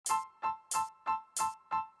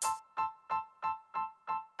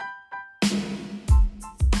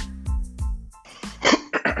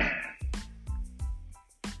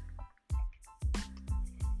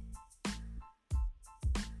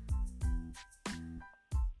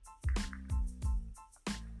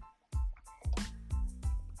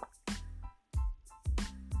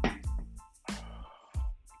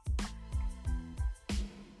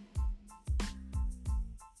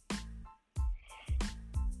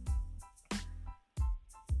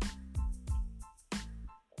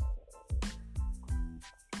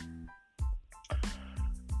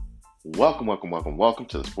Welcome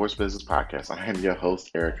to the Sports Business Podcast. I am your host,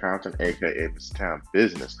 Eric Compton, aka Mr. Town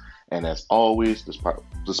Business. And as always, this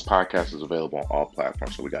podcast is available on all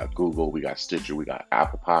platforms. So we got Google, we got Stitcher, we got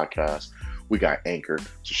Apple Podcasts, we got Anchor.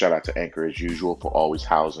 So shout out to Anchor as usual for always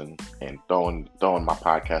housing and throwing my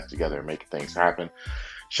podcast together and making things happen.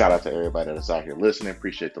 Shout out to everybody that's out here listening.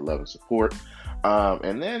 Appreciate the love and support.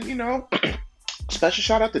 And then, special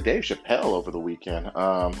shout out to Dave Chappelle over the weekend.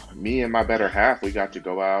 Me and my better half, we got to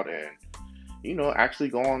go out and, actually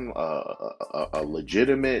go on a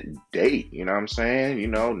legitimate date. You know what I'm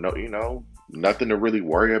saying? Nothing to really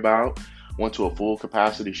worry about. Went to a full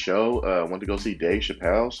capacity show. Went to go see Dave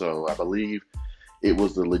Chappelle. So I believe it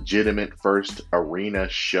was the legitimate first arena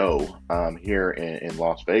show here in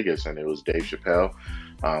Las Vegas, and it was Dave Chappelle.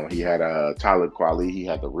 He had Talib Kweli. He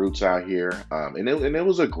had the Roots out here, and it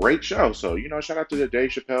was a great show. So shout out to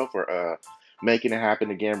Dave Chappelle for making it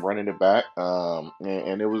happen again, running it back.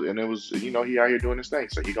 And it was he out here doing his thing.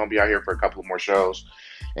 So he's gonna be out here for a couple of more shows,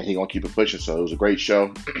 and he's gonna keep it pushing. So it was a great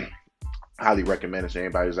show. Highly recommend it to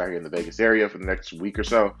anybody who's out here in the Vegas area for the next week or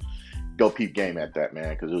so. Go peep game at that,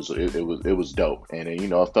 man, because it was dope, and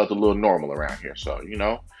it felt a little normal around here. So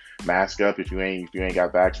mask up if you ain't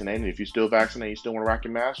got vaccinated. If you're still vaccinated, you still want to rock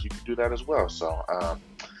your mask, you can do that as well. So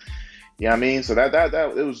so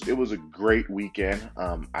that it was a great weekend.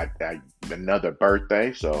 I another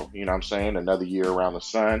birthday, so I'm saying, another year around the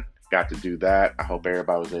sun. Got to do that. I hope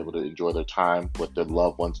everybody was able to enjoy their time with their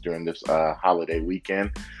loved ones during this holiday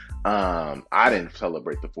weekend. I didn't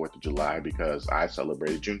celebrate the 4th of July because I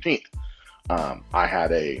celebrated Juneteenth. I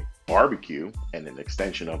had a barbecue and an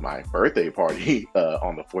extension of my birthday party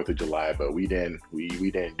on the 4th of July, but we didn't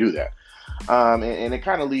do that. And it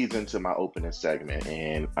kind of leads into my opening segment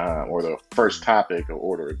and or the first topic or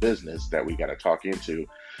order of business that we got to talk into.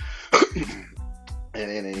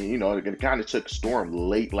 and it kind of took storm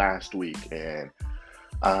late last week, and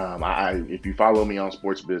if you follow me on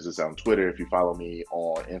Sports Business on Twitter, if you follow me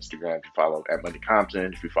on Instagram, if you follow at Money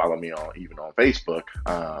Compton, if you follow me even on Facebook,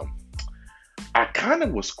 I kind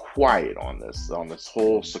of was quiet on this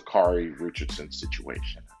whole Sha'Carri Richardson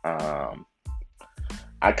situation.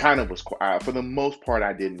 I kind of was quiet. For the most part,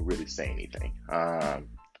 I didn't really say anything.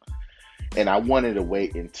 And I wanted to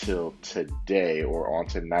wait until today or on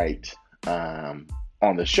tonight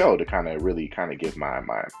on the show to kind of give my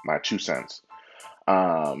 2 cents.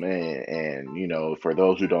 For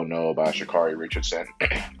those who don't know about Sha'Carri Richardson,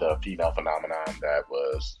 the female phenomenon that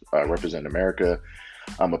was representing America,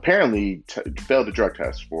 apparently failed the drug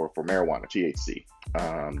test for marijuana, THC,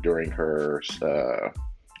 during her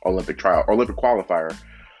Olympic qualifier.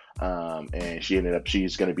 And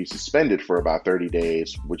she's going to be suspended for about 30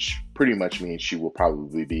 days, which pretty much means she will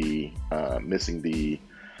probably be missing the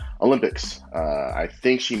Olympics. I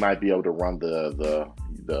think she might be able to run the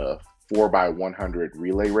 4x100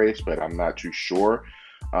 relay race, but I'm not too sure.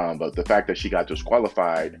 But the fact that she got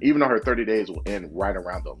disqualified, even though her 30 days will end right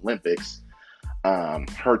around the Olympics,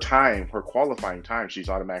 her qualifying time, she's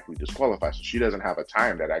automatically disqualified. So she doesn't have a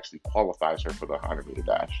time that actually qualifies her for the 100-meter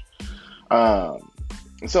dash.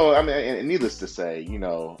 So, I mean, and needless to say,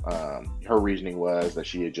 her reasoning was that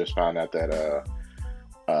she had just found out that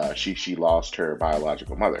she lost her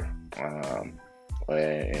biological mother.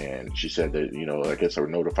 And she said that, I guess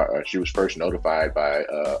she was first notified by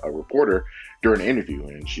a reporter during an interview,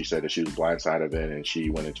 and she said that she was blindsided and she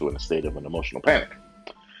went into a state of an emotional panic.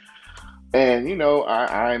 And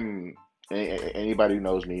I'm anybody who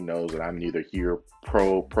knows me knows that I'm neither here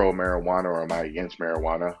pro marijuana or am I against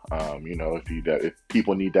marijuana. If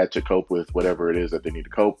people need that to cope with whatever it is that they need to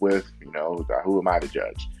cope with, who am I to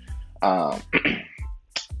judge?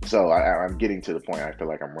 So I'm getting to the point. I feel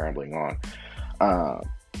like I'm rambling on.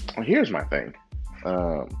 Here's my thing,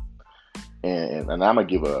 and I'm gonna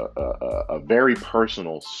give a very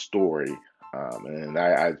personal story, and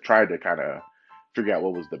I tried to kind of figure out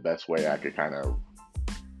what was the best way I could kind of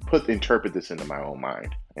interpret this into my own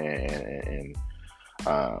mind, and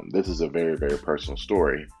this is a very, very personal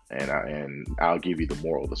story, and I'll give you the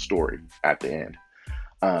moral of the story at the end.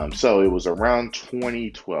 So it was around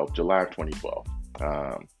 2012, July of 2012.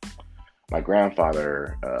 My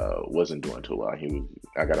grandfather wasn't doing too well.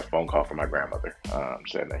 I got a phone call from my grandmother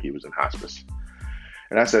saying that he was in hospice.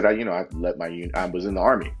 And I said, I was in the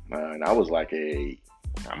Army, and I was like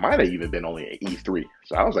I might have even been only an E3.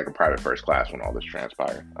 So I was like a private first class when all this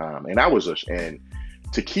transpired. And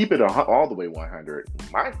to keep it all the way 100,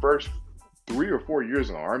 my first 3 or 4 years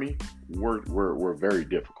in the Army were very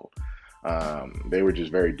difficult. They were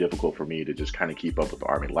just very difficult for me to just kind of keep up with the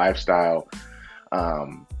Army lifestyle.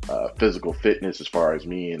 physical fitness as far as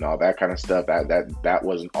me and all that kind of stuff. That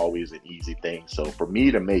wasn't always an easy thing. So for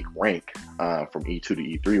me to make rank from E2 to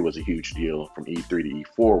E3 was a huge deal. From E3 to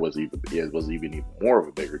E4 was even more of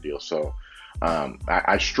a bigger deal. So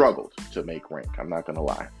I struggled to make rank. I'm not gonna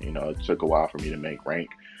lie. It took a while for me to make rank,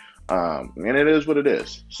 and it is what it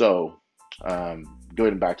is. So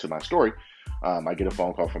going back to my story, I get a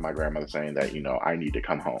phone call from my grandmother saying that I need to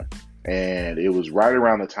come home. And it was right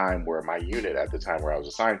around the time where my unit at the time where I was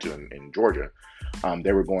assigned to in Georgia,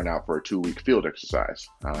 they were going out for a 2-week field exercise.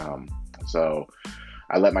 So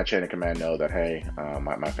I let my chain of command know that, hey,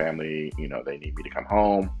 my family, they need me to come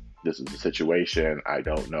home. This is the situation. I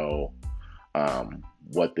don't know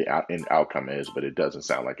what the end outcome is, but it doesn't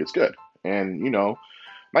sound like it's good. And,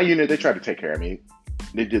 my unit, they tried to take care of me.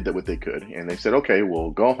 They did what they could. And they said, okay, well,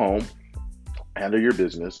 go home, handle your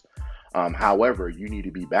business. However, you need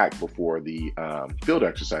to be back before the field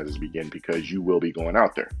exercises begin because you will be going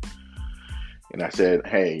out there. And I said,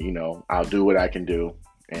 hey, I'll do what I can do.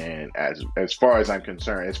 And as far as I'm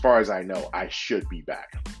concerned, as far as I know, I should be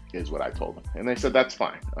back, is what I told them. And they said, that's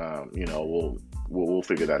fine. We'll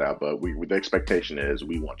figure that out. But the expectation is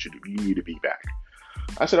you need to be back.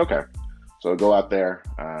 I said, okay. So go out there,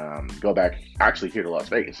 go back actually here to Las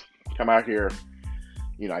Vegas. Come out here,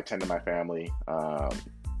 I tend to my family.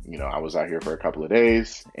 I was out here for a couple of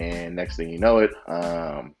days, and next thing you know it,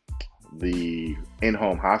 the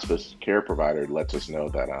in-home hospice care provider lets us know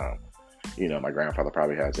that, my grandfather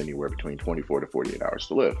probably has anywhere between 24 to 48 hours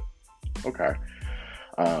to live. Okay.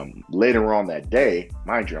 Later on that day,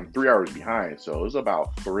 mind you, I'm 3 hours behind. So it was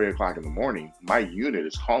about 3 o'clock in the morning. My unit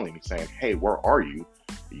is calling me saying, hey, where are you?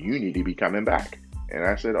 You need to be coming back. And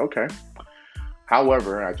I said, okay.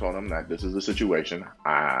 However, I told him that this is the situation.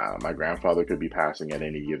 My grandfather could be passing at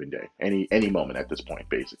any given day, any moment at this point,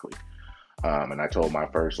 basically. And I told my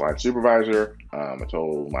first line supervisor, I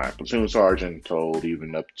told my platoon sergeant, told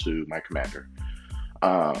even up to my commander.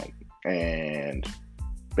 And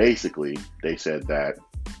basically, they said that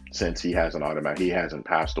since he hasn't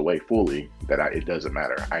passed away fully, that it doesn't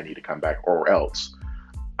matter. I need to come back, or else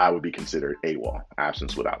I would be considered AWOL,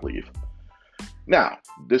 absence without leave. Now,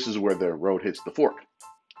 this is where the road hits the fork.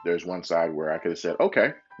 There's one side where I could have said,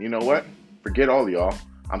 okay, you know what? Forget all y'all.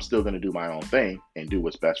 I'm still going to do my own thing and do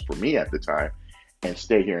what's best for me at the time and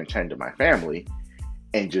stay here and tend to my family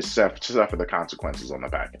and just suffer the consequences on the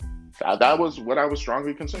back end. That was what I was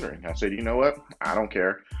strongly considering. I said, you know what? I don't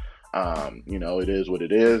care. It is what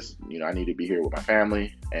it is. I need to be here with my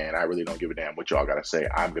family, and I really don't give a damn what y'all got to say.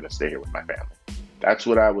 I'm going to stay here with my family. That's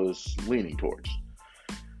what I was leaning towards.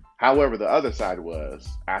 However, the other side was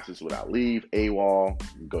absence without leave, AWOL,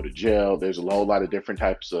 go to jail. There's a whole lot of different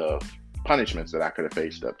types of punishments that I could have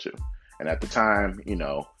faced up to. And at the time,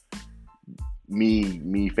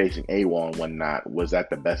 me facing AWOL and whatnot, was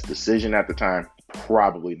that the best decision at the time?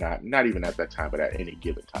 Probably not. Not even at that time, but at any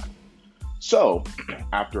given time. So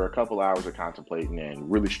after a couple hours of contemplating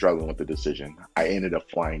and really struggling with the decision, I ended up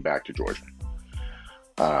flying back to Georgia.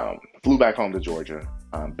 Flew back home to Georgia,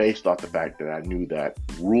 based off the fact that I knew that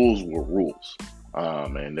rules were rules.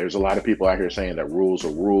 And there's a lot of people out here saying that rules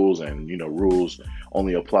are rules and, rules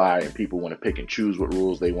only apply and people want to pick and choose what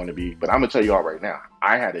rules they want to be. But I'm going to tell you all right now,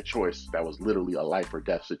 I had a choice that was literally a life or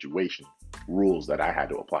death situation, rules that I had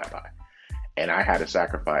to apply by. And I had to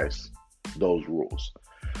sacrifice those rules.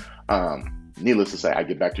 Needless to say, I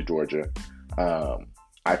get back to Georgia.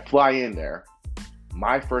 I fly in there.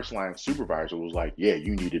 My first line supervisor was like, yeah,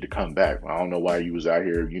 you needed to come back. I don't know why you was out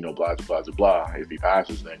here, blah, blah, blah, blah. If he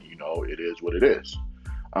passes, then, it is what it is.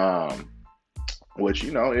 Which,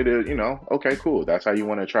 it is, okay, cool. That's how you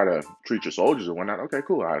want to try to treat your soldiers and whatnot. Okay,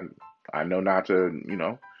 cool. I know not to,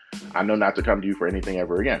 I know not to come to you for anything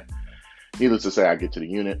ever again. Needless to say, I get to the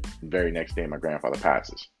unit. The very next day, my grandfather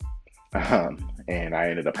passes. And I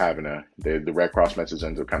ended up having the Red Cross message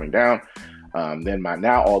ends up coming down. Then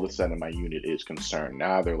now all of a sudden my unit is concerned.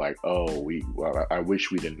 Now they're like, oh, I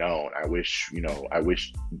wish we'd have known. I wish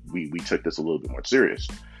we took this a little bit more serious.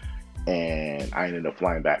 And I ended up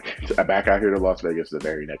flying back out here to Las Vegas the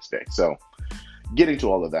very next day. So getting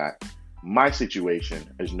to all of that, my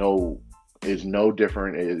situation is no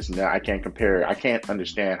different. I can't compare. I can't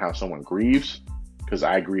understand how someone grieves, because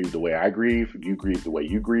I grieve the way I grieve. You grieve the way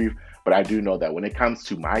you grieve. But I do know that when it comes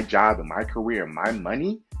to my job and my career and my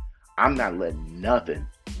money, I'm not letting nothing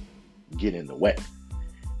get in the way.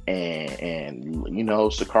 And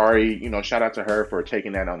Sakari, shout out to her for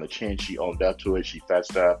taking that on the chin. She owned up to it. She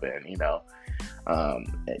fessed up and,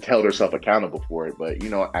 and held herself accountable for it. But,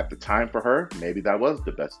 at the time for her, maybe that was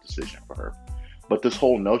the best decision for her. But this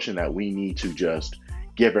whole notion that we need to just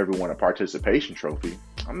give everyone a participation trophy,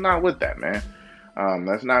 I'm not with that, man. I'm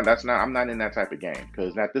not in that type of game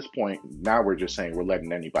because at this point, now we're just saying we're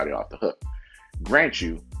letting anybody off the hook. Grant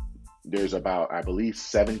you, there's about, I believe,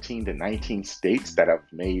 17 to 19 states that have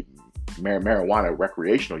made marijuana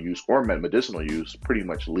recreational use or medicinal use pretty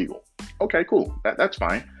much legal. Okay, cool. That's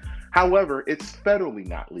fine. However, it's federally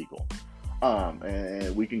not legal.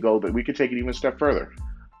 And we can take it even a step further.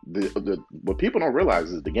 What people don't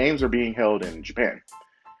realize is the games are being held in Japan.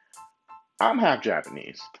 I'm half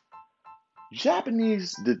Japanese.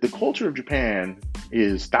 The culture of Japan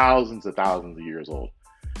is thousands of years old.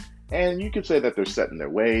 And you could say that they're set in their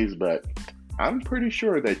ways, but I'm pretty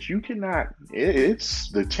sure that you cannot, it's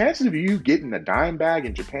the chances of you getting a dime bag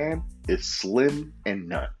in Japan is slim and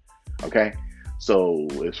none. Okay. So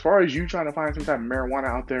as far as you trying to find some type of marijuana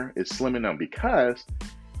out there, it's slim and none because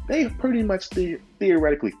they pretty much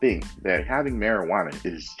theoretically think that having marijuana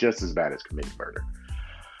is just as bad as committing murder.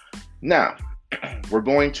 Now, we're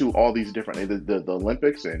going to all these different the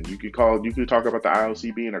Olympics, and you could talk about the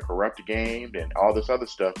IOC being a corrupt game and all this other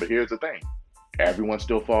stuff. But here's the thing: everyone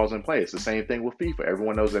still falls in place. It's the same thing with FIFA.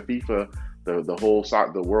 Everyone knows that FIFA,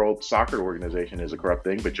 the World Soccer Organization, is a corrupt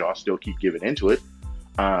thing, but y'all still keep giving into it.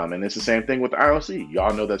 And it's the same thing with the IOC.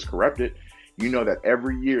 Y'all know that's corrupted. You know that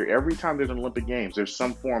every year, every time there's an Olympic Games, there's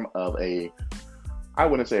some form of I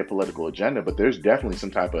wouldn't say a political agenda, but there's definitely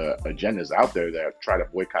some type of agendas out there that try to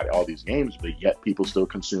boycott all these games, but yet people still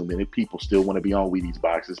consume it. People still want to be on Wheaties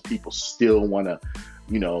boxes. People still want to,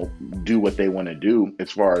 do what they want to do as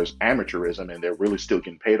far as amateurism, and they're really still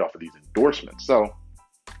getting paid off of these endorsements. So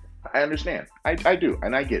I understand. I do,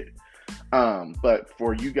 and I get it. But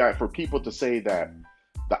for people to say that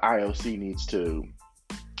the IOC needs to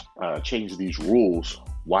change these rules,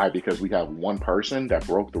 why? Because we have one person that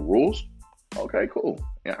broke the rules. Okay, cool.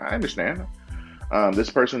 Yeah, I understand. This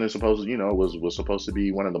person is supposed to, was supposed to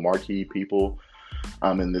be one of the marquee people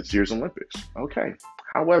in this year's Olympics. Okay.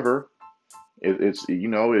 However, it's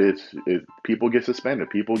people get suspended,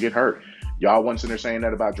 people get hurt. Y'all once in there saying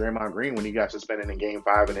that about Draymond Green when he got suspended in Game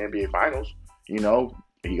 5 in the NBA Finals.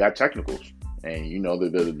 He got technicals, and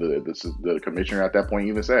the commissioner at that point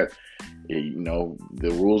even said,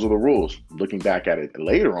 the rules are the rules. Looking back at it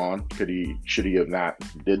later on, should he have not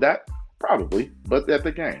did that? Probably, but at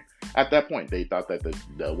that point, they thought that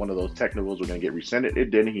the one of those technicals were going to get rescinded.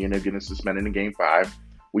 It didn't. He ended up getting suspended in Game 5.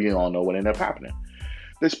 We all know what ended up happening.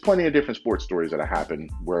 There's plenty of different sports stories that have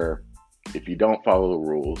happened where if you don't follow the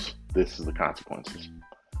rules, this is the consequences.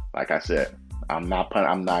 Like I said, I'm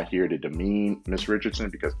not here to demean Miss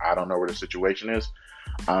Richardson because I don't know where the situation is.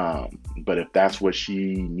 But if that's what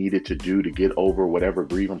she needed to do to get over whatever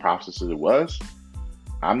grieving processes it was,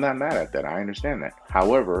 I'm not mad at that. I understand that.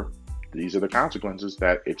 However, these are the consequences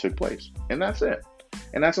that it took place. And that's it.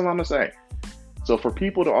 And that's all I'm going to say. So for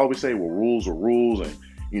people to always say, well, rules are rules and,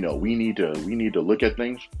 we need to look at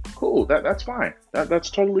things. Cool. That's fine. That's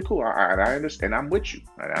totally cool. I understand. I'm with you.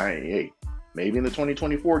 Hey, maybe in the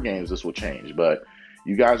 2024 games, this will change, but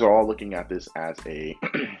you guys are all looking at this as a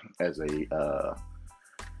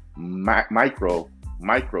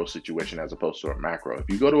micro situation as opposed to a macro. If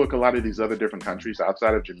you go to a lot of these other different countries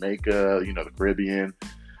outside of Jamaica, the Caribbean,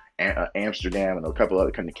 Amsterdam, and a couple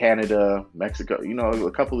other Canada, Mexico,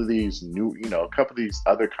 a couple of these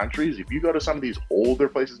other countries. If you go to some of these older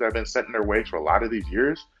places that have been set in their ways for a lot of these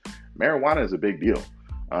years, marijuana is a big deal.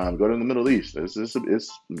 Go to the Middle East.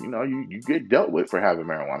 You get dealt with for having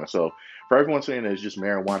marijuana. So for everyone saying that it's just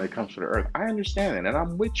marijuana that comes from the earth, I understand it, and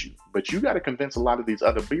I'm with you. But you got to convince a lot of these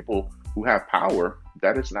other people who have power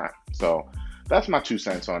that it's not. So that's my 2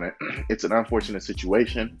 cents on it. It's an unfortunate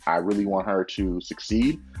situation. I really want her to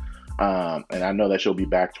succeed. And I know that she'll be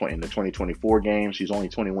back in the 2024 games. She's only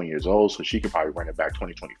 21 years old, so she could probably run it back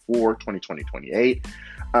 2024, 2028.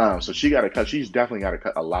 So she's definitely got to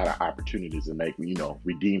cut a lot of opportunities to make,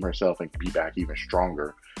 redeem herself and be back even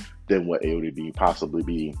stronger than what it would possibly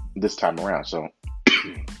be this time around. So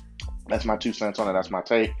that's my 2 cents on it. That's my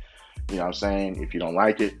take. You know what I'm saying? If you don't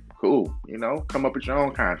like it, cool. Come up with your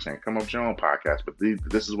own content, come up with your own podcast. But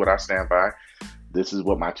this is what I stand by. This is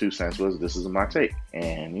what my 2 cents was. This is my take.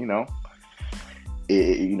 And,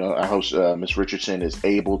 I hope Miss Richardson is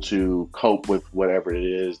able to cope with whatever it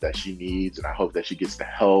is that she needs. And I hope that she gets the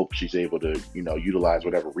help. She's able to, utilize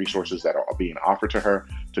whatever resources that are being offered to her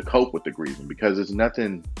to cope with the grieving, because it's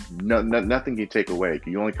nothing can take away.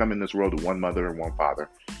 You only come in this world with one mother and one father.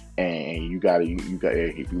 And you got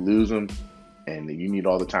if you lose them and you need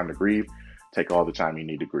all the time to grieve, take all the time you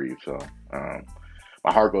need to grieve. So,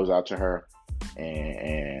 my heart goes out to her.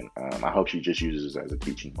 And I hope she just uses it as a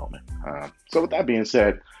teaching moment. So with that being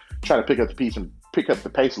said, try to pick up the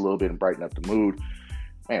pace a little bit and brighten up the mood.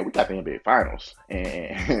 Man, we got the NBA Finals,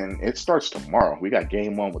 and it starts tomorrow. We got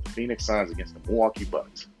Game 1 with the Phoenix Suns against the Milwaukee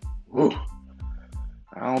Bucks. Whew.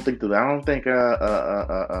 I don't think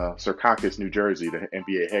Secaucus, New Jersey, the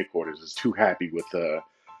NBA headquarters, is too happy with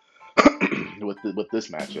with this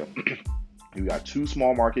matchup. You got two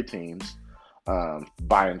small market teams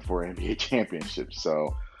vying for NBA championships,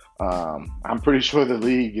 so I'm pretty sure the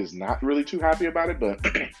league is not really too happy about it. But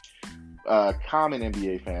common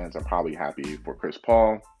NBA fans are probably happy for Chris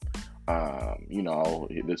Paul.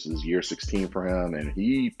 This is year 16 for him, and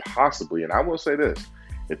he possibly, and I will say this,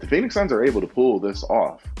 if the Phoenix Suns are able to pull this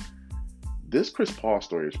off, this Chris Paul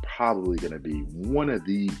story is probably going to be one of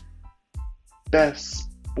the best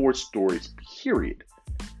sports stories, period,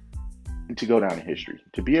 to go down in history.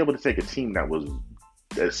 To be able to take a team that was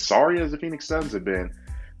as sorry as the Phoenix Suns have been,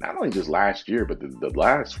 not only just last year, but the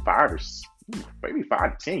last 5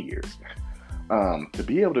 to 10 years, to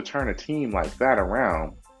be able to turn a team like that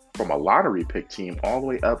around from a lottery pick team all the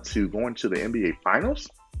way up to going to the NBA Finals,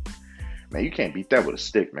 man, you can't beat that with a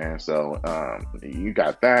stick, man. So you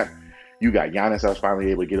got that. You got Giannis that was finally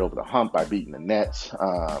able to get over the hump by beating the Nets.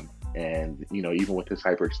 And, even with his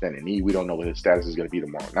hyperextended knee, we don't know what his status is going to be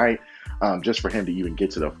tomorrow night. Just for him to even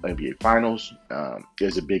get to the NBA Finals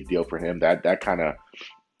is a big deal for him. That kind of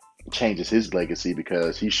changes his legacy,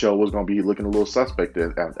 because he sure was going to be looking a little suspect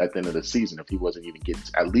at the end of the season if he wasn't even getting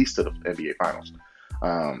at least to the NBA Finals.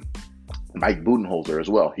 Mike Budenholzer as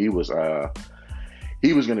well. He was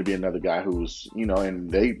going to be another guy who was, and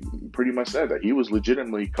they pretty much said that he was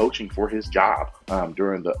legitimately coaching for his job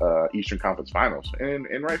during the Eastern Conference Finals, and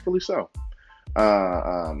rightfully so.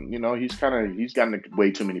 He's gotten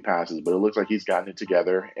way too many passes, but it looks like he's gotten it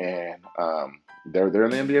together, and they're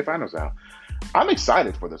in the NBA Finals now. I'm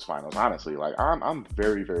excited for this finals, honestly. Like, I'm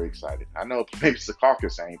very, very excited. I know maybe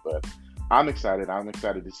Secaucus ain't, but I'm excited. I'm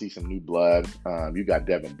excited to see some new blood. You got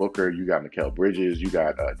Devin Booker, you got Mikal Bridges, you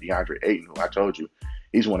got DeAndre Ayton, who I told you,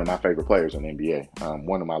 he's one of my favorite players in the NBA.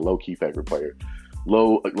 One of my low-key favorite players.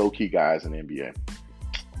 Low-key guys in the NBA.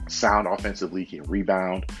 Sound offensively, he can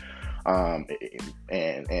rebound. And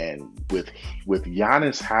with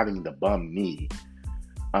Giannis having the bum knee,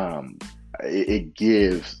 it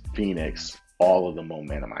gives Phoenix all of the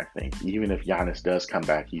momentum, I think. Even if Giannis does come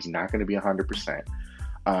back, he's not going to be 100%.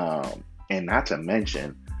 And not to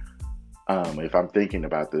mention, if I'm thinking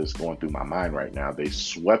about this going through my mind right now, they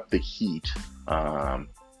swept the Heat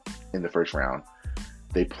in the first round.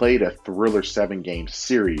 They played a thriller 7-game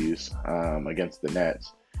series against the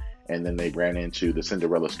Nets. And then they ran into the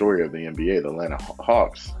Cinderella story of the NBA, the Atlanta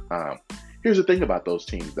Hawks. Here's the thing about those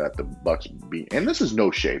teams that the Bucks beat, and this is no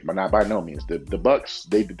shade, but not by no means. The Bucks,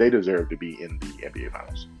 they deserve to be in the NBA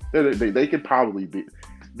Finals. They could probably be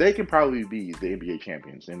the NBA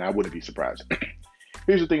champions, and I wouldn't be surprised.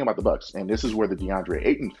 Here's the thing about the Bucks, and this is where the DeAndre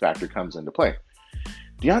Ayton factor comes into play.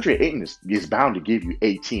 DeAndre Ayton is bound to give you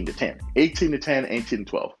 18 to 10, 18 to 10, 18 to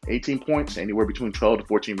 12, 18 points, anywhere between 12 to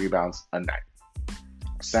 14 rebounds a night.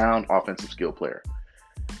 Sound offensive skill player.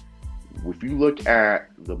 If you look at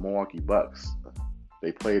the Milwaukee Bucks,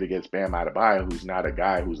 they played against Bam Adebayo, who's not a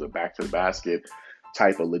guy who's a back-to-the-basket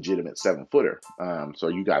type of legitimate 7-footer. So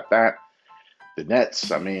you got that. The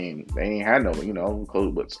Nets, I mean, they ain't had no, the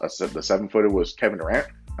 7-footer was Kevin Durant.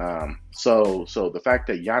 So the fact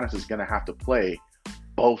that Giannis is going to have to play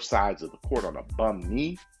both sides of the court on a bum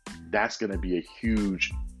knee, that's going to be a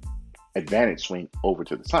huge advantage swing over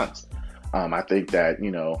to the Suns. I think that,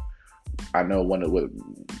 I know one of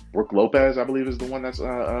Brook Lopez, I believe, is the one that's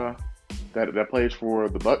that plays for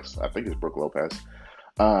the Bucks. I think it's Brook Lopez.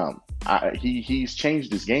 He's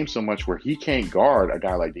changed his game so much where he can't guard a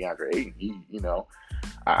guy like DeAndre Ayton.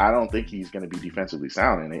 I don't think he's going to be defensively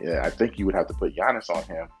sound, and I think you would have to put Giannis on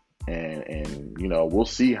him, and we'll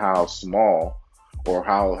see how small or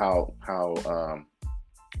how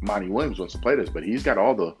Monty Williams wants to play this, but he's got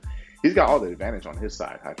all the advantage on his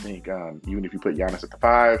side. I think even if you put Giannis at the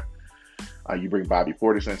 5. You bring Bobby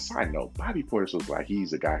Portis in. Side note, Bobby Portis looks like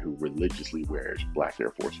he's a guy who religiously wears black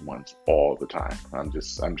Air Force Ones all the time. I'm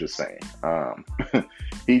just saying.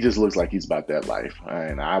 He just looks like he's about that life.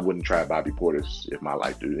 And I wouldn't try Bobby Portis if my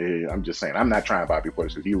life did. I'm just saying, I'm not trying Bobby Portis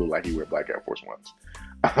because he looked like he wear black Air Force Ones.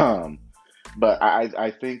 But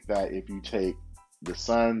I think that if you take the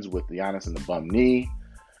Suns with Giannis and the bum knee,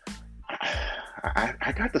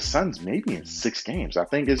 I got the Suns maybe in 6 games. I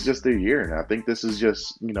think it's just their year, and I think this is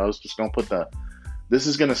just, it's just going to this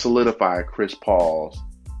is going to solidify Chris Paul's,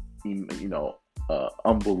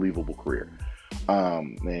 unbelievable career.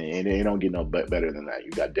 And they don't get no better than that. You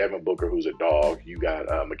got Devin Booker, who's a dog. You got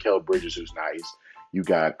Mikal Bridges, who's nice. You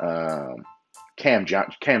got Cam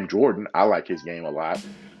Jordan. I like his game a lot.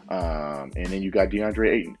 And then you got DeAndre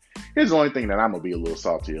Ayton. Here's the only thing that I'm gonna be a little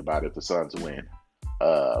salty about if the Suns win.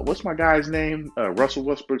 What's my guy's name? Russell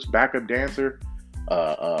Westbrook's backup dancer,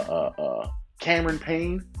 Cameron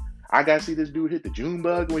Payne. I gotta see this dude hit the June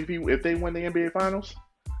bug if they win the NBA Finals.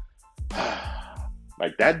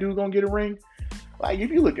 Like, that dude gonna get a ring? Like,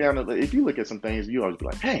 if you look at some things, you always be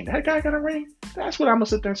like, "Dang, that guy got a ring." That's what I'm gonna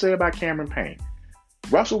sit there and say about Cameron Payne.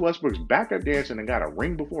 Russell Westbrook's backup dancing and got a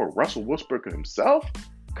ring before Russell Westbrook himself.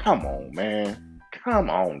 Come on, man. Come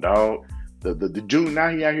on, dog. The June, now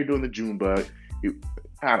he out here doing the June bug.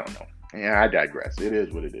 I don't know. Yeah, I digress. It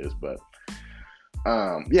is what it is. But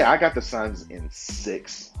yeah, I got the Suns in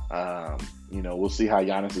 6. We'll see how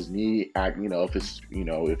Giannis's knee act.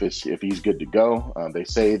 If he's good to go. They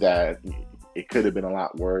say that it could have been a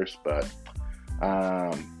lot worse, but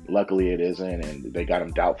luckily it isn't, and they got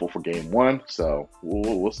him doubtful for Game 1. So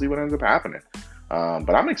we'll see what ends up happening.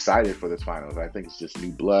 But I'm excited for this finals. I think it's just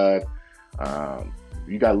new blood.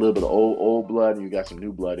 You got a little bit of old blood, and you got some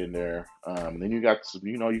new blood in there. And then you got some,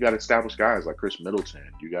 you got established guys like Chris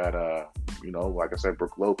Middleton. You got, like I said,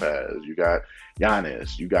 Brook Lopez. You got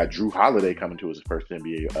Giannis. You got Drew Holiday coming to his first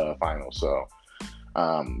NBA final. So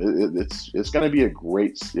it's going to be a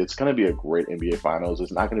great NBA finals.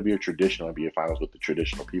 It's not going to be a traditional NBA finals with the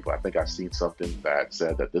traditional people. I think I've seen something that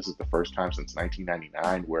said that this is the first time since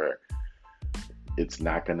 1999 where it's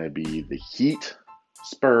not going to be the Heat,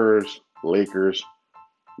 Spurs, Lakers,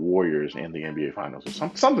 Warriors in the NBA Finals, or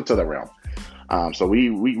something to that realm. So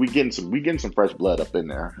we getting some fresh blood up in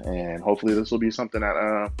there, and hopefully this will be something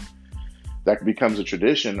that becomes a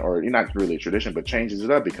tradition, or not really a tradition, but changes it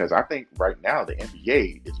up, because I think right now the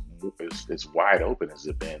NBA is wide open as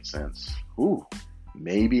it's been since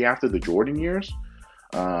maybe after the Jordan years.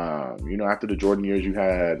 After the Jordan years, you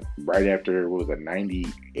had right after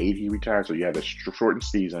 98 he retired, so you had a shortened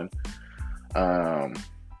season.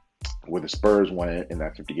 Where the Spurs won it in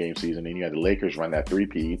that 50-game season, and you had the Lakers run that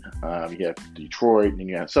three-peat. You had Detroit, and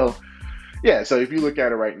you had so if you look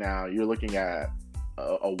at it right now, you're looking at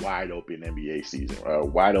a wide open NBA season, a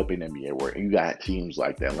wide open NBA where you got teams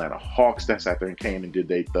like the Atlanta Hawks that sat there and came and did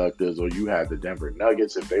they thug this, or you had the Denver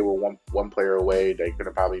Nuggets. If they were one player away, they could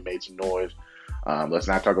have probably made some noise. Let's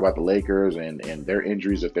not talk about the Lakers and their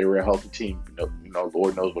injuries. If they were a healthy team,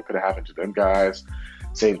 Lord knows what could have happened to them guys.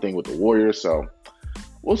 Same thing with the Warriors. So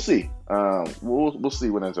we'll see. We'll see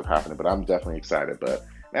what ends up happening, but I'm definitely excited. But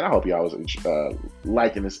man, I hope y'all was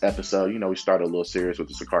liking this episode. We started a little serious with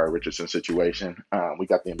the Sha'Carri Richardson situation. We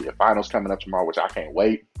got the NBA Finals coming up tomorrow, which I can't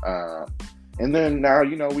wait. And then now,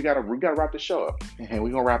 we gotta wrap the show up, and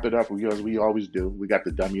we're gonna wrap it up as we always do. We got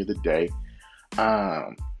the dummy of the day.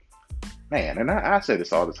 Man, and I say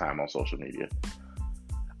this all the time on social media.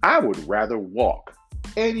 I would rather walk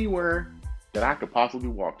anywhere that I could possibly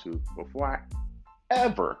walk to before I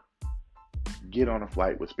ever get on a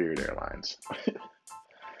flight with Spirit Airlines.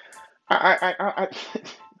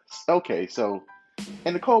 Okay, so,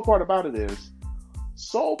 and the cool part about it is,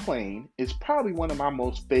 Soul Plane is probably one of my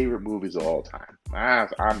most favorite movies of all time.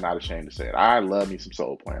 I'm not ashamed to say it. I love me some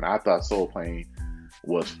Soul Plane. I thought Soul Plane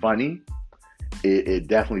was funny. It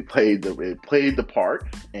definitely played the part,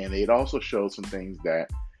 and it also showed some things that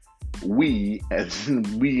we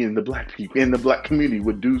in the black people in the black community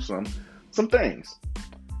would do some things.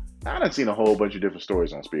 Now, I've seen a whole bunch of different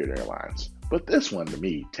stories on Spirit Airlines, but this one to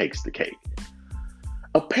me takes the cake.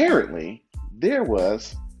 Apparently, there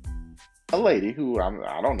was a lady who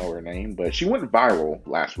I don't know her name, but she went viral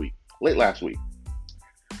late last week.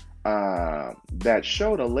 That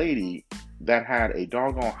showed a lady that had a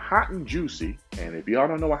doggone Hot and Juicy, and if y'all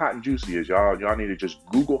don't know what Hot and Juicy is, y'all need to just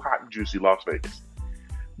Google Hot and Juicy Las Vegas.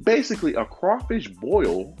 Basically, a crawfish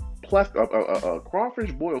boil plus a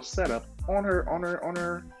crawfish boil setup on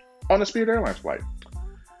the Spirit Airlines flight.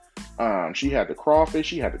 She had the crawfish,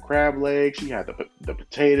 she had the crab legs, she had the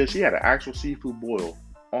potatoes, she had an actual seafood boil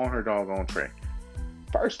on her doggone tray.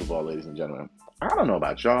 First of all, ladies and gentlemen, I don't know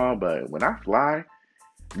about y'all, but when I fly,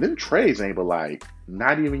 them trays ain't but like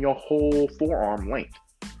not even your whole forearm length.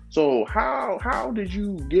 So how did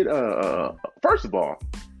you get first of all,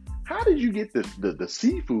 how did you get the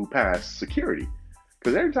seafood past security?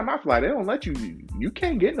 Because every time I fly, they don't let you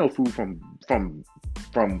can't get no food from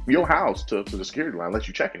your house to the security line unless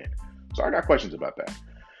you checking it. So I got questions about that.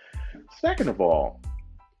 Second of all,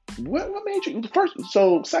 what made you first?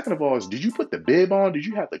 So second of all, did you put the bib on? Did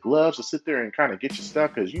you have the gloves to sit there and kind of get your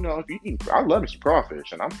stuff? Because if you eat, I love me some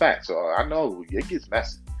crawfish, and I'm fat, so I know it gets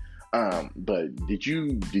messy. But did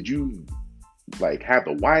you like have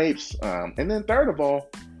the wipes? And then third of all,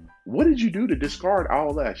 what did you do to discard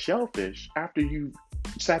all that shellfish after you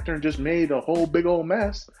sat there and just made a whole big old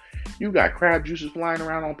mess? You got crab juices flying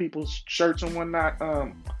around on people's shirts and whatnot.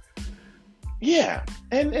 Yeah.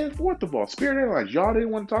 And fourth of all, Spirit Airlines, y'all didn't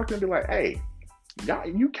want to talk to them and be like, hey, y'all,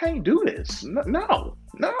 you can't do this. No.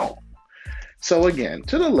 So again,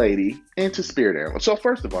 to the lady and to Spirit Airlines. So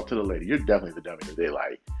first of all, to the lady, you're definitely the dummy today.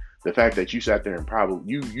 Like the fact that you sat there and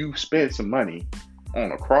probably you spent some money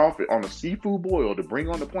on a crawfish, on a seafood boil to bring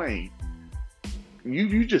on the plane.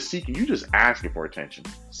 You just asking for attention.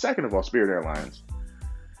 Second of all, Spirit Airlines,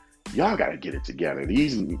 y'all got to get it together.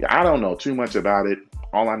 I don't know too much about it.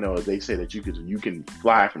 All I know is they say that you can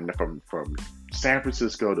fly from San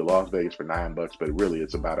Francisco to Las Vegas for $9, but really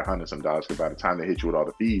it's about $100 some. Because by the time they hit you with all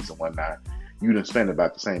the fees and whatnot, you didn't spend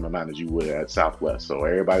about the same amount as you would at Southwest. So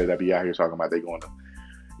everybody that be out here talking about they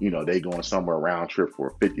going somewhere round trip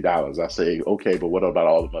for $50. I say, okay, but what about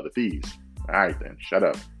all the other fees? All right, then shut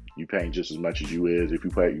up. You paying just as much as you is if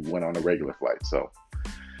you went on a regular flight. So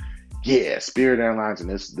yeah, Spirit Airlines and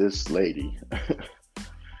this lady,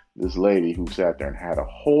 this lady who sat there and had a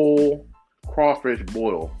whole crawfish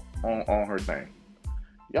boil on her thing.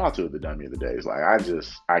 Y'all two are the dummy of the days. Like I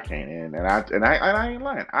can't end, and I ain't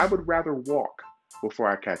lying. I would rather walk before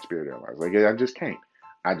I catch Spirit Airlines. Like I just can't.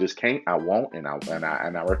 I won't, and I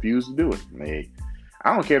refuse to do it.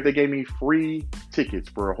 I don't care if they gave me free tickets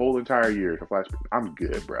for a whole entire year to fly. I'm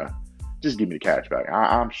good, bruh. Just give me the cash back.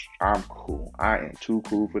 I'm cool. I am too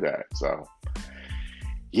cool for that. So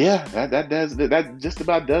yeah, that just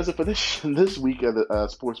about does it for this week of the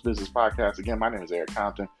Sports Business Podcast. Again, my name is Eric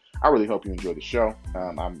Compton. I really hope you enjoyed the show.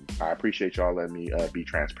 I appreciate y'all letting me be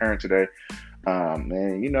transparent today.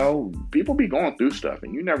 And people be going through stuff,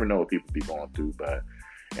 and you never know what people be going through, but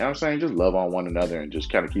you know what I'm saying? Just love on one another and just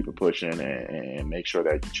kind of keep it pushing and make sure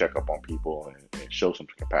that you check up on people and show some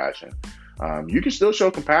compassion. You can still show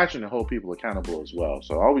compassion and hold people accountable as well.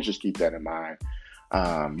 So always just keep that in mind.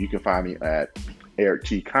 You can find me at Eric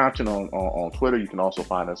T. Compton on Twitter. You can also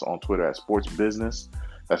find us on Twitter at Sports Business.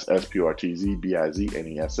 That's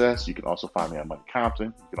SportsBizness. You can also find me at Money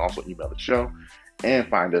Compton. You can also email the show and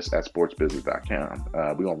find us at sportsbusiness.com.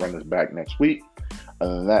 We're going to run this back next week.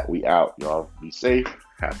 Other than that, we out. Y'all be safe,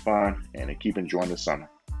 have fun, and keep enjoying the summer.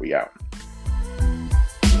 We out.